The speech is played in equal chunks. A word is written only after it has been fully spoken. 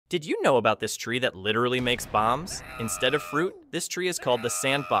Did you know about this tree that literally makes bombs? Instead of fruit, this tree is called the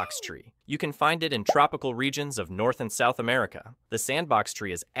Sandbox Tree. You can find it in tropical regions of North and South America. The Sandbox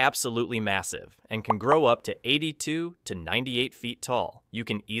Tree is absolutely massive and can grow up to 82 to 98 feet tall. You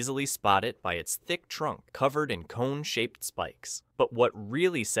can easily spot it by its thick trunk covered in cone-shaped spikes. But what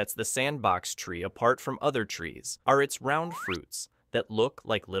really sets the Sandbox Tree apart from other trees are its round fruits that look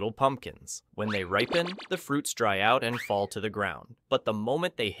like little pumpkins. When they ripen, the fruits dry out and fall to the ground. But the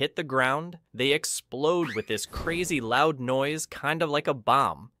moment they hit the ground, they explode with this crazy loud noise, kind of like a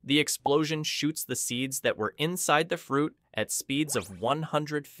bomb. The explosion shoots the seeds that were inside the fruit at speeds of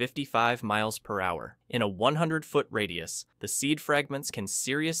 155 miles per hour. In a 100-foot radius, the seed fragments can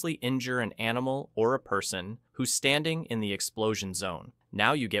seriously injure an animal or a person who's standing in the explosion zone.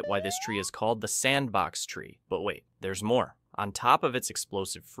 Now you get why this tree is called the Sandbox Tree. But wait, there's more. On top of its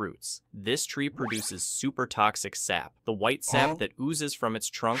explosive fruits, this tree produces super toxic sap. The white sap that oozes from its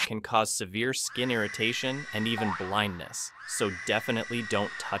trunk can cause severe skin irritation and even blindness, so definitely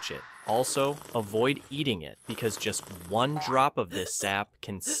don't touch it. Also, avoid eating it because just one drop of this sap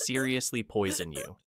can seriously poison you.